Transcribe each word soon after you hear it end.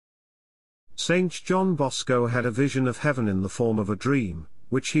Saint John Bosco had a vision of heaven in the form of a dream,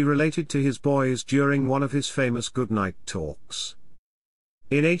 which he related to his boys during one of his famous goodnight talks.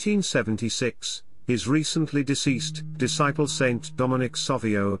 In 1876, his recently deceased disciple Saint Dominic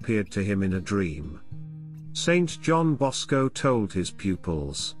Savio appeared to him in a dream. Saint John Bosco told his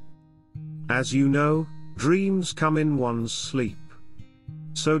pupils, "As you know, dreams come in one's sleep.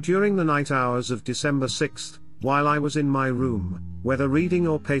 So during the night hours of December 6th, while I was in my room, whether reading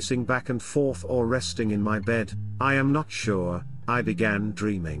or pacing back and forth or resting in my bed, I am not sure, I began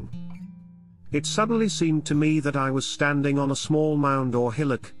dreaming. It suddenly seemed to me that I was standing on a small mound or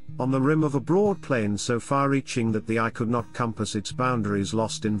hillock, on the rim of a broad plain so far-reaching that the eye could not compass its boundaries,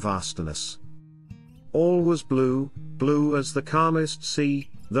 lost in vastness. All was blue, blue as the calmest sea,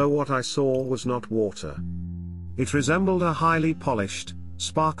 though what I saw was not water. It resembled a highly polished,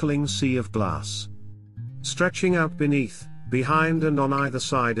 sparkling sea of glass. Stretching out beneath, behind and on either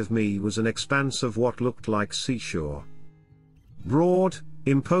side of me was an expanse of what looked like seashore. Broad,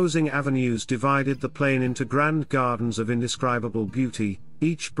 imposing avenues divided the plain into grand gardens of indescribable beauty,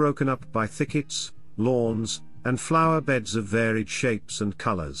 each broken up by thickets, lawns, and flower beds of varied shapes and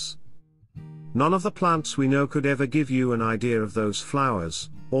colors. None of the plants we know could ever give you an idea of those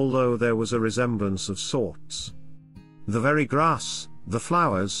flowers, although there was a resemblance of sorts. The very grass, the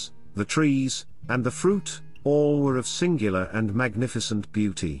flowers, the trees, and the fruit, all were of singular and magnificent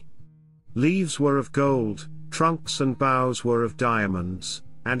beauty. Leaves were of gold, trunks and boughs were of diamonds,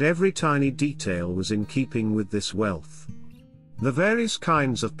 and every tiny detail was in keeping with this wealth. The various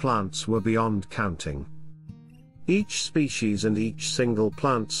kinds of plants were beyond counting. Each species and each single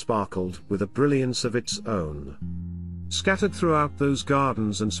plant sparkled with a brilliance of its own. Scattered throughout those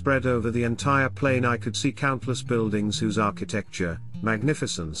gardens and spread over the entire plain I could see countless buildings whose architecture,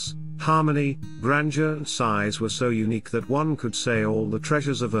 magnificence, harmony, grandeur and size were so unique that one could say all the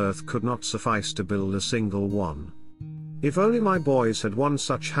treasures of earth could not suffice to build a single one. If only my boys had one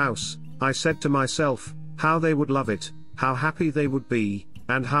such house, I said to myself, how they would love it, how happy they would be,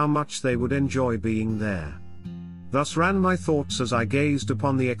 and how much they would enjoy being there. Thus ran my thoughts as I gazed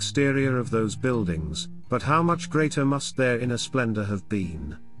upon the exterior of those buildings, but how much greater must their inner splendor have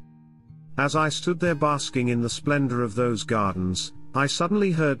been. As I stood there basking in the splendor of those gardens, I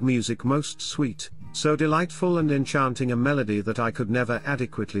suddenly heard music most sweet, so delightful and enchanting a melody that I could never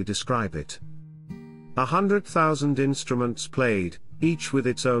adequately describe it. 100,000 instruments played, each with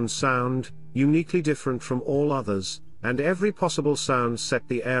its own sound, uniquely different from all others, and every possible sound set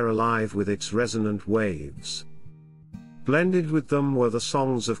the air alive with its resonant waves. Blended with them were the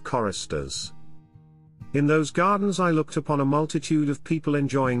songs of choristers. In those gardens I looked upon a multitude of people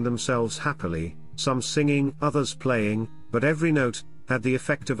enjoying themselves happily, some singing, others playing, but every note had the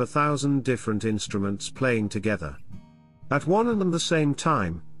effect of 1,000 different instruments playing together. At one and the same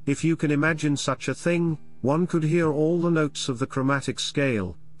time, if you can imagine such a thing, one could hear all the notes of the chromatic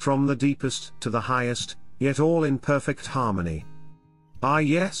scale, from the deepest to the highest, yet all in perfect harmony. Ah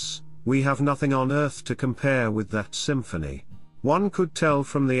yes, we have nothing on earth to compare with that symphony. One could tell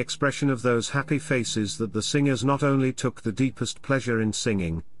from the expression of those happy faces that the singers not only took the deepest pleasure in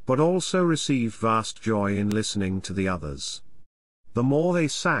singing, but also received vast joy in listening to the others. The more they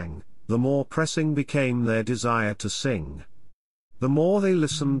sang, the more pressing became their desire to sing. The more they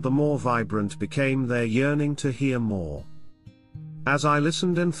listened, the more vibrant became their yearning to hear more. As I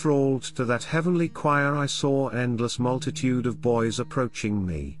listened enthralled to that heavenly choir, I saw an endless multitude of boys approaching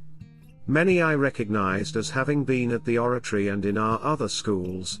me. Many I recognized as having been at the oratory and in our other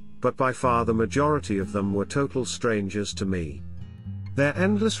schools, but by far the majority of them were total strangers to me. Their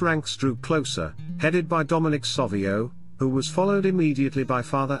endless ranks drew closer, headed by Dominic Savio, who was followed immediately by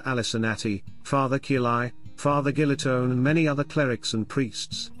Father Alisonati, Father Chiali, Father Gilitone and many other clerics and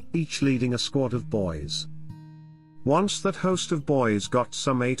priests, each leading a squad of boys. Once that host of boys got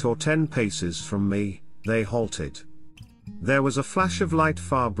some 8 or 10 paces from me, they halted. There was a flash of light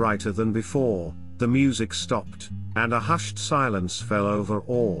far brighter than before, the music stopped, and a hushed silence fell over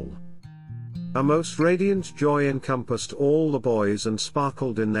all. A most radiant joy encompassed all the boys and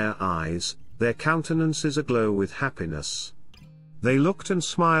sparkled in their eyes, their countenances aglow with happiness. They looked and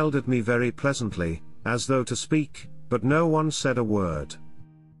smiled at me very pleasantly, as though to speak, but no one said a word.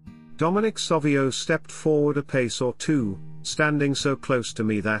 Dominic Savio stepped forward a pace or two, standing so close to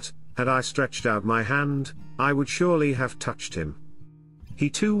me that, had I stretched out my hand, I would surely have touched him. He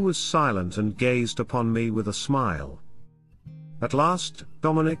too was silent and gazed upon me with a smile. At last,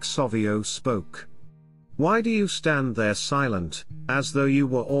 Dominic Savio spoke. "Why do you stand there silent, as though you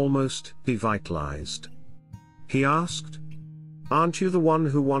were almost devitalized?" he asked. "Aren't you the one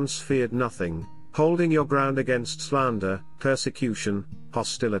who once feared nothing, holding your ground against slander, persecution,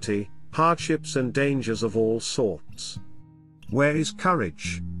 hostility, hardships and dangers of all sorts. Where is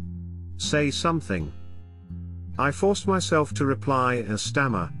courage? Say something. I forced myself to reply and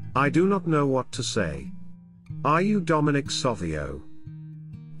stammer, I do not know what to say. Are you Dominic Savio?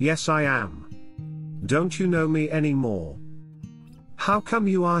 Yes, I am. Don't you know me anymore? How come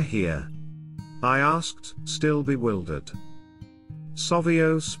you are here? I asked, still bewildered.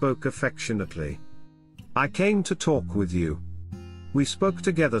 Savio spoke affectionately. I came to talk with you. We spoke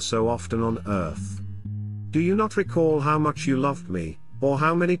together so often on earth. Do you not recall how much you loved me, or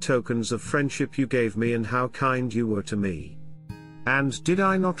how many tokens of friendship you gave me and how kind you were to me? And did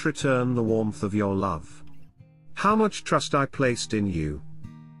I not return the warmth of your love? How much trust I placed in you?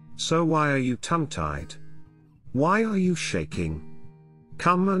 So why are you tongue-tied? Why are you shaking?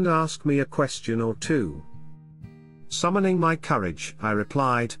 Come and ask me a question or two. Summoning my courage, I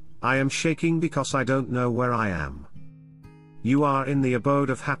replied, I am shaking because I don't know where I am. You are in the abode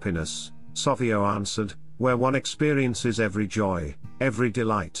of happiness, Savio answered, where one experiences every joy, every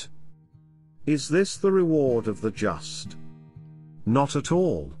delight. Is this the reward of the just? Not at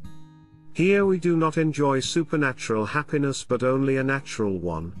all. Here we do not enjoy supernatural happiness but only a natural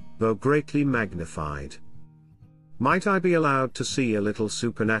one, though greatly magnified. Might I be allowed to see a little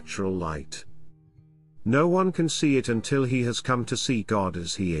supernatural light? No one can see it until he has come to see God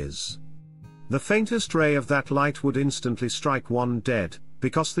as he is. The faintest ray of that light would instantly strike one dead,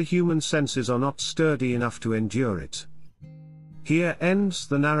 because the human senses are not sturdy enough to endure it. Here ends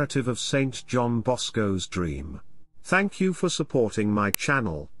the narrative of Saint John Bosco's dream. Thank you for supporting my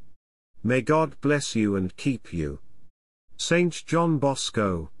channel. May God bless you and keep you. Saint John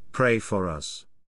Bosco, pray for us.